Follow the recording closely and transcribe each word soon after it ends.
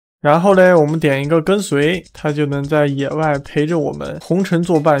然后呢，我们点一个跟随，它就能在野外陪着我们红尘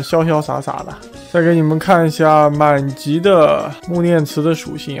作伴，潇潇洒洒的。再给你们看一下满级的穆念慈的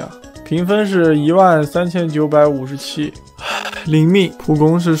属性啊，评分是13957，灵命，普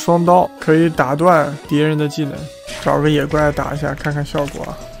攻是双刀，可以打断敌人的技能。找个野怪打一下，看看效果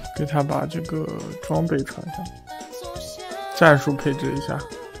啊。给他把这个装备穿上，战术配置一下，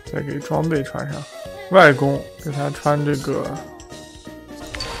再给装备穿上。外攻给他穿这个。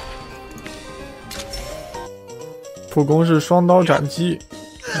普攻是双刀斩击，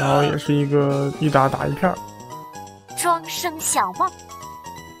然后也是一个一打一片。庄生小望，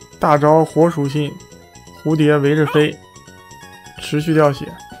大招火属性，蝴蝶围着飞，持续掉血，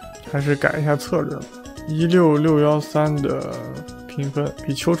还是改一下策略吧。16613的评分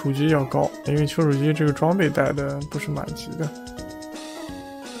比丘处机要高，因为丘处机这个装备带的不是满级的。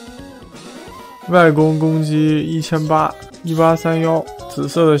外攻攻击1831，紫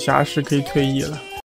色的侠士可以退役了。